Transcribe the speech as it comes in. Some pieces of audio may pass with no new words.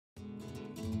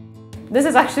This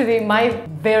is actually my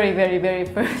very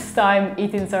first time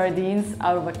eating sardines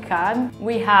out of a can.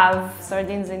 We have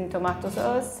sardines in tomato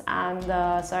sauce and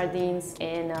sardines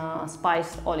in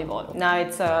spiced olive oil. Now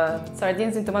it's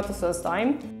sardines in tomato sauce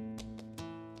time.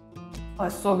 Oh,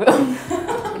 it's so good.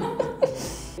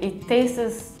 It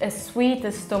tastes as sweet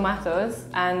as tomatoes,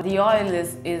 and the oil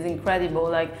is incredible.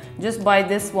 Like, just by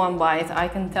this one bite, I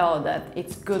can tell that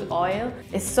it's good oil.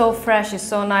 It's so fresh, it's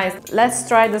so nice. Let's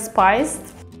try the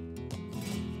spiced.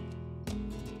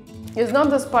 It's not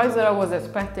the spice that I was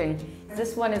expecting.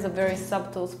 This one is a very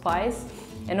subtle spice,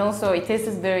 and also it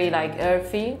tastes very like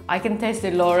earthy. I can taste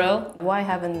the laurel. Why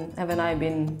haven't I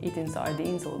been eating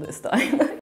sardines all this time?